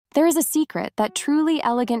There is a secret that truly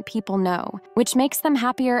elegant people know, which makes them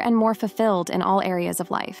happier and more fulfilled in all areas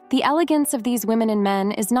of life. The elegance of these women and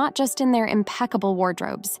men is not just in their impeccable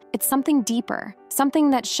wardrobes. It's something deeper, something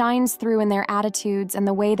that shines through in their attitudes and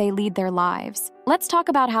the way they lead their lives. Let's talk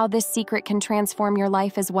about how this secret can transform your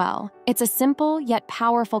life as well. It's a simple yet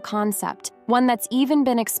powerful concept, one that's even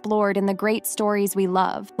been explored in the great stories we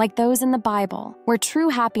love, like those in the Bible, where true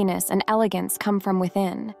happiness and elegance come from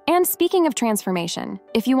within. And speaking of transformation,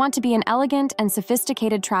 if you want to be an elegant and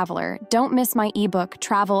sophisticated traveler, don't miss my ebook,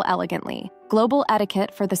 Travel Elegantly: Global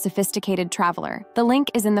Etiquette for the Sophisticated Traveler. The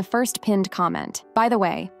link is in the first pinned comment. By the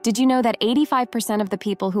way, did you know that 85% of the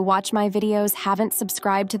people who watch my videos haven't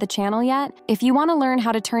subscribed to the channel yet? If you want to learn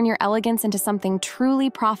how to turn your elegance into something truly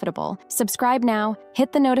profitable, subscribe now,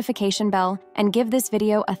 hit the notification bell, and give this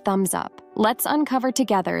video a thumbs up. Let's uncover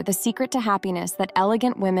together the secret to happiness that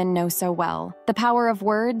elegant women know so well. The power of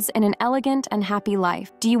words in an elegant and happy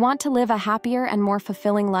life. Do you want to live a happier and more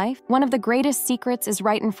fulfilling life? One of the greatest secrets is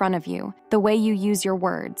right in front of you: the way you use your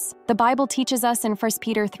words. The Bible teaches us in 1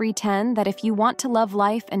 Peter 3:10 that if you want to love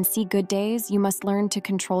life and see good days, you must learn to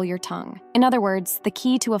control your tongue. In other words, the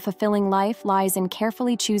key to a fulfilling life lies in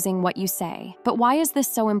carefully choosing what you say. But why is this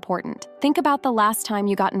so important? Think about the last time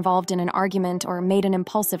you got involved in an argument or made an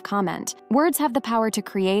impulsive comment. Words have the power to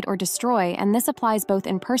create or destroy, and this applies both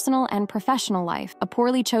in personal and professional life. A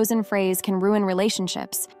poorly chosen phrase can ruin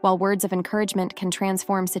relationships, while words of encouragement can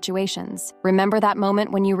transform situations. Remember that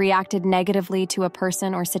moment when you reacted negatively to a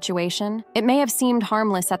person or situation? It may have seemed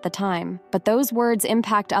harmless at the time, but those words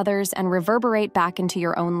impact others and reverberate back into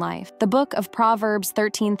your own life. The book of Proverbs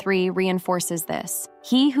 13:3 reinforces this.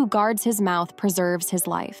 He who guards his mouth preserves his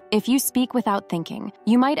life. If you speak without thinking,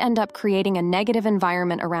 you might end up creating a negative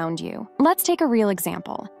environment around you. Let's take a real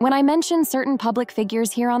example. When I mention certain public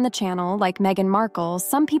figures here on the channel, like Meghan Markle,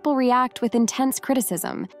 some people react with intense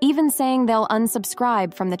criticism, even saying they'll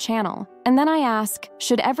unsubscribe from the channel. And then I ask,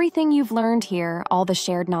 should everything you've learned here, all the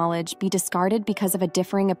shared knowledge, be discarded because of a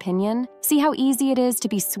differing opinion? See how easy it is to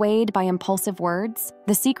be swayed by impulsive words?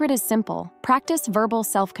 The secret is simple. Practice verbal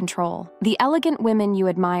self-control. The elegant women you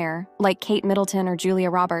admire, like Kate Middleton or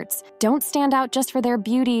Julia Roberts, don't stand out just for their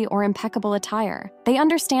beauty or impeccable attire. They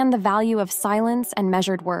understand the value of silence and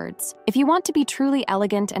measured words. If you want to be truly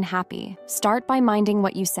elegant and happy, start by minding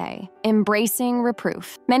what you say. Embracing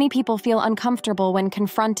reproof. Many people feel uncomfortable when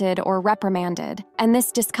confronted or reprimanded, and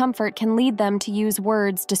this discomfort can lead them to use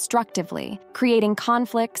words destructively, creating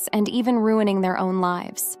conflicts and even ruining their own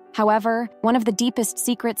lives. However, one of the deepest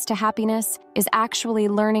secrets to happiness is actually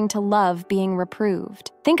learning to love being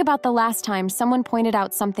reproved. Think about the last time someone pointed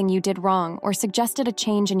out something you did wrong or suggested a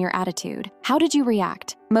change in your attitude. How did you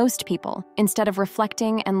react? Most people, instead of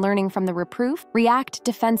reflecting and learning from the reproof, react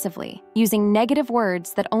defensively, using negative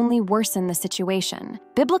words that only worsen the situation.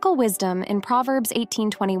 Biblical wisdom in Proverbs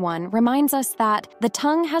 18:21 reminds us that the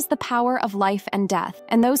tongue has the power of life and death,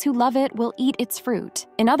 and those who love it will eat its fruit.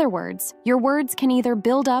 In other words, your words can either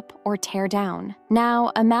build up or tear down.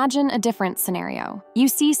 Now, imagine a different scenario. You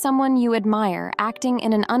see someone you admire acting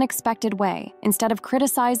in an unexpected way. Instead of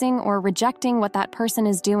criticizing or rejecting what that person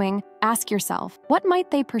is doing, ask yourself, what might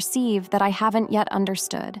they perceive that I haven't yet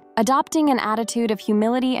understood? Adopting an attitude of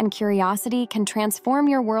humility and curiosity can transform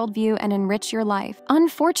your worldview and enrich your life.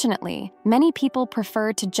 Unfortunately, many people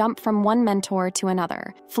prefer to jump from one mentor to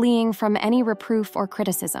another, fleeing from any reproof or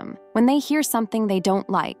criticism. When they hear something they don't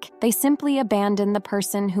like, they simply abandon the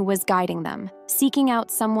person who was guiding them, seeking out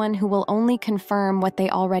someone who will only confirm what they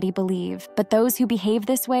already believe. But those who behave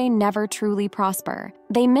this way never truly prosper.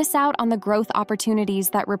 They miss out on the growth opportunities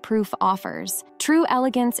that reproof offers. True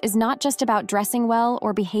elegance is not just about dressing well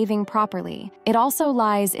or behaving properly. It also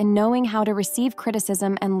lies in knowing how to receive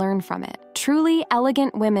criticism and learn from it. Truly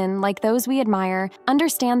elegant women, like those we admire,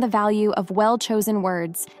 understand the value of well-chosen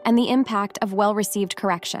words and the impact of well-received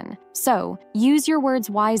correction. So, use your words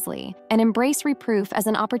wisely and embrace reproof as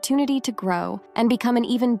an opportunity to grow and become an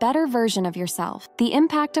even better version of yourself. The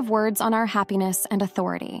impact of words on our happiness and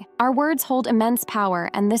authority. Our words hold immense power,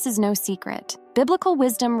 and this is no secret. Biblical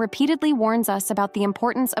wisdom repeatedly warns us about the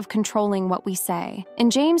importance of controlling what we say. In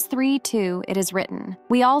James 3:2, it is written,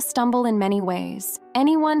 "We all stumble in many ways.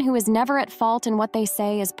 Anyone who is never at fault in what they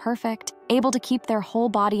say is perfect, able to keep their whole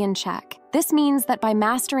body in check." This means that by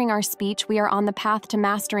mastering our speech, we are on the path to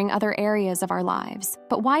mastering other areas of our lives.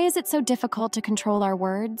 But why is it so difficult to control our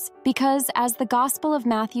words? Because, as the Gospel of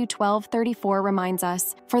Matthew 12:34 reminds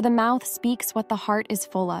us, "For the mouth speaks what the heart is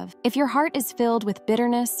full of." If your heart is filled with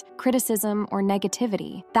bitterness, criticism, or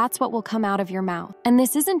negativity, that's what will come out of your mouth. And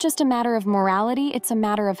this isn't just a matter of morality, it's a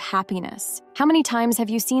matter of happiness. How many times have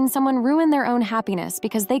you seen someone ruin their own happiness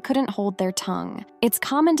because they couldn't hold their tongue? It's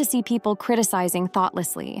common to see people criticizing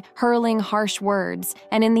thoughtlessly, hurling harsh words,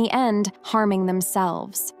 and in the end, harming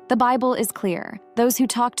themselves. The Bible is clear. Those who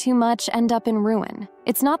talk too much end up in ruin.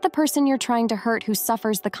 It's not the person you're trying to hurt who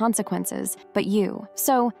suffers the consequences, but you.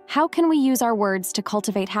 So, how can we use our words to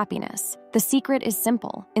cultivate happiness? The secret is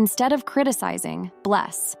simple. Instead of criticizing,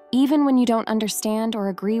 bless. Even when you don't understand or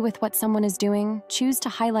agree with what someone is doing, choose to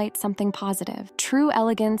highlight something positive. True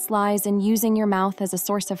elegance lies in using your mouth as a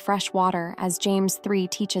source of fresh water, as James 3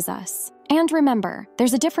 teaches us. And remember,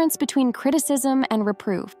 there's a difference between criticism and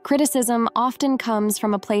reproof. Criticism often comes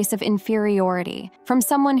from a place of inferiority, from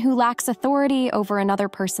someone who lacks authority over another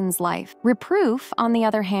person's life. Reproof, on the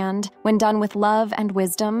other hand, when done with love and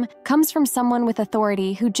wisdom, comes from someone with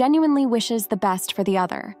authority who genuinely wishes the best for the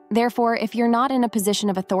other. Therefore, if you're not in a position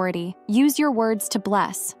of authority, use your words to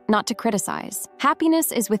bless, not to criticize.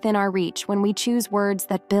 Happiness is within our reach when we choose words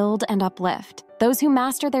that build and uplift. Those who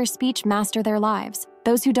master their speech master their lives.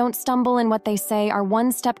 Those who don't stumble in what they say are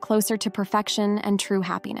one step closer to perfection and true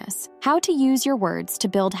happiness. How to use your words to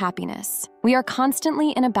build happiness. We are constantly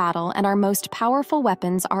in a battle, and our most powerful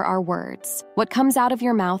weapons are our words. What comes out of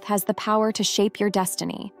your mouth has the power to shape your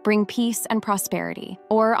destiny, bring peace and prosperity,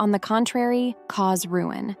 or, on the contrary, cause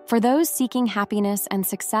ruin. For those seeking happiness and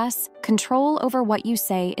success, control over what you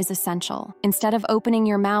say is essential. Instead of opening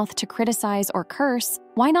your mouth to criticize or curse,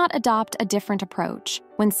 why not adopt a different approach?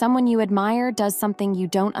 When someone you admire does something you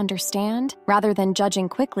don't understand, rather than judging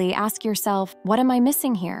quickly, ask yourself, what am I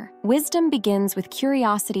missing here? Wisdom begins with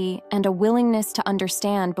curiosity and a willingness to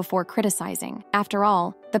understand before criticizing. After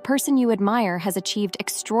all, the person you admire has achieved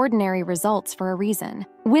extraordinary results for a reason.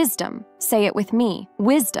 Wisdom. Say it with me.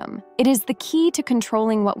 Wisdom. It is the key to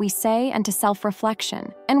controlling what we say and to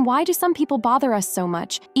self-reflection. And why do some people bother us so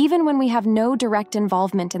much, even when we have no direct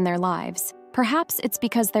involvement in their lives? Perhaps it's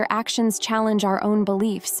because their actions challenge our own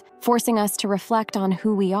beliefs, forcing us to reflect on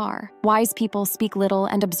who we are. Wise people speak little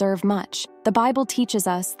and observe much. The Bible teaches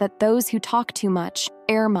us that those who talk too much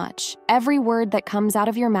err much. Every word that comes out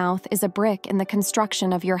of your mouth is a brick in the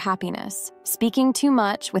construction of your happiness. Speaking too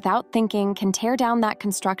much without thinking can tear down that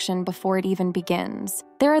construction before it even begins.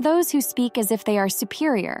 There are those who speak as if they are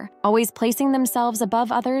superior, always placing themselves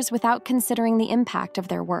above others without considering the impact of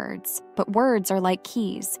their words. But words are like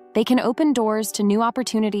keys. They can open doors to new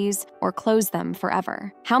opportunities or close them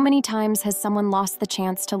forever. How many times has someone lost the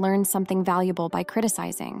chance to learn something valuable by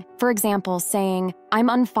criticizing? For example, saying, "I'm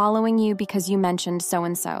unfollowing you because you mentioned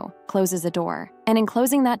so-and-so," closes a door. And in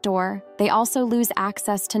closing that door, they also lose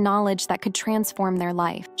access to knowledge that could transform their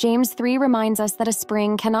life. James 3 reminds us that a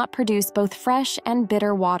spring cannot produce both fresh and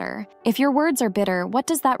bitter water. If your words are bitter, what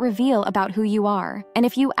does that reveal about who you are? And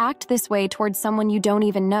if you act this way towards someone you don't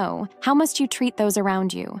even know, how must you treat those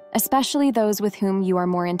around you, especially those with whom you are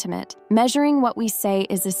more intimate? Measuring what we say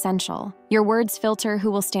is essential. Your words filter who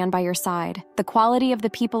will stand by your side. The quality of the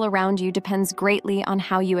people around you depends greatly on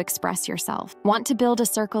how you express yourself. Want to build a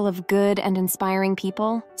circle of good and inspiring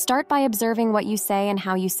people? Start by observing what you say and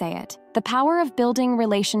how you say it. The power of building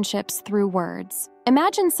relationships through words.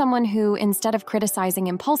 Imagine someone who, instead of criticizing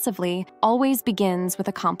impulsively, always begins with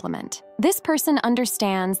a compliment. This person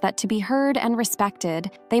understands that to be heard and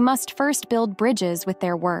respected, they must first build bridges with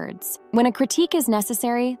their words. When a critique is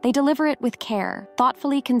necessary, they deliver it with care,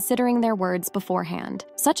 thoughtfully considering their words beforehand.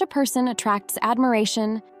 Such a person attracts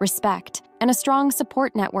admiration, respect, and a strong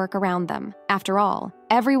support network around them. After all,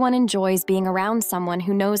 everyone enjoys being around someone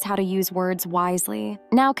who knows how to use words wisely.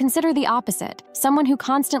 Now consider the opposite, someone who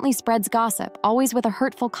constantly spreads gossip, always with a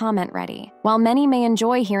hurtful comment ready. While many may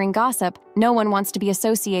enjoy hearing gossip, no one wants to be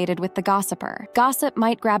associated with the gossiper. Gossip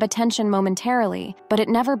might grab attention momentarily, but it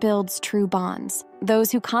never builds true bonds.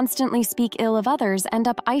 Those who constantly speak ill of others end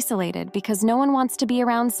up isolated because no one wants to be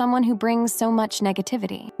around someone who brings so much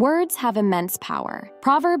negativity. Words have immense power.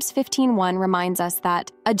 Proverbs 15:1 reminds us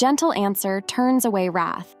that a gentle answer turns away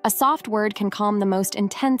wrath. A soft word can calm the most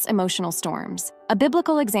intense emotional storms. A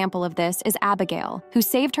biblical example of this is Abigail, who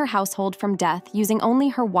saved her household from death using only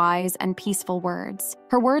her wise and peaceful words.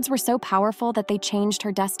 Her words were so powerful that they changed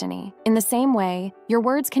her destiny. In the same way, your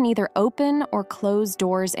words can either open or close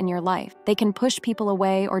doors in your life. They can push people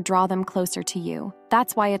away or draw them closer to you.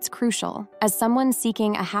 That's why it's crucial, as someone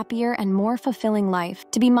seeking a happier and more fulfilling life,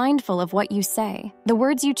 to be mindful of what you say. The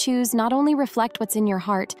words you choose not only reflect what's in your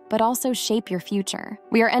heart, but also shape your future.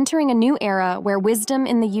 We are entering a new era where wisdom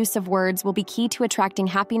in the use of words will be key to attracting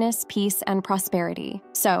happiness, peace, and prosperity.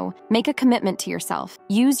 So, make a commitment to yourself.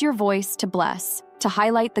 Use your voice to bless. to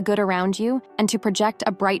highlight the good around you, and to project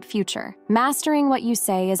a bright future. Mastering what you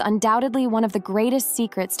say is undoubtedly one of the greatest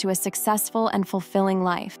secrets to a successful and fulfilling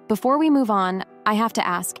life. Before we move on, I have to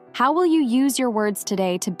ask, how will you use your words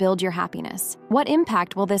today to build your happiness? What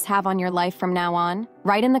impact will this have on your life from now on?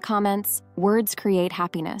 Write in the comments, "Words create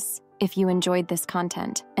happiness," if you enjoyed this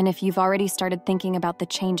content, and if you've already started thinking about the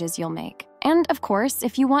changes you'll make. And of course,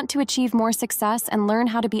 if you want to achieve more success and learn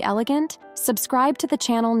how to be elegant, subscribe to the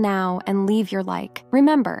channel now and leave your like.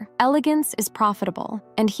 Remember, elegance is profitable,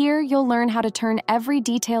 and here you'll learn how to turn every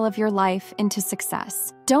detail of your life into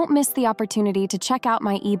success. Don't miss the opportunity to check out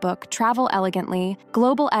my ebook, Travel Elegantly: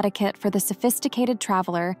 Global Etiquette for the Sophisticated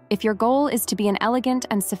Traveler, if your goal is to be an elegant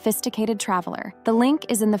and sophisticated traveler. The link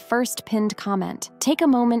is in the first pinned comment. Take a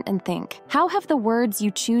moment and think, how have the words you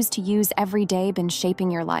choose to use every day been shaping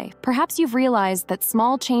your life? Perhaps you've realized that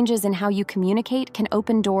small changes in how you communicate can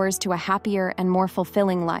open doors to a happier and more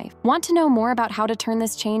fulfilling life. Want to know more about how to turn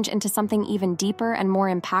this change into something even deeper and more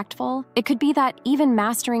impactful? It could be that even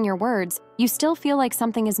mastering your words, you still feel like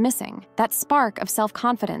something is missing, that spark of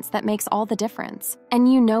self-confidence that makes all the difference.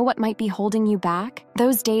 And you know what might be holding you back?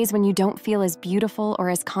 Those days when you don't feel as beautiful or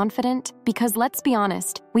as confident? Because let's be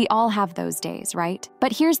honest, we all have those days, right?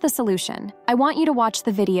 But here's the solution. I want you to watch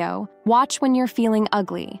the video, Watch When You're Feeling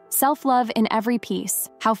Ugly: Self-Love in Every Piece,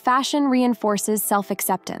 How Fashion Reinforces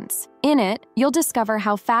Self-Acceptance. In it, you'll discover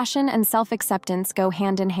how fashion and self-acceptance go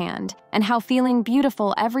hand in hand, and how feeling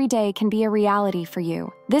beautiful every day can be a reality for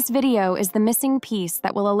you. This video is the missing piece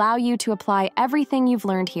that will allow you to apply everything you've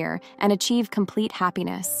learned here and achieve complete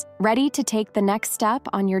happiness. Ready to take the next step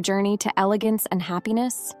on your journey to elegance and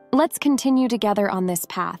happiness? Let's continue together on this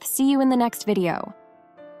path. See you in the next video.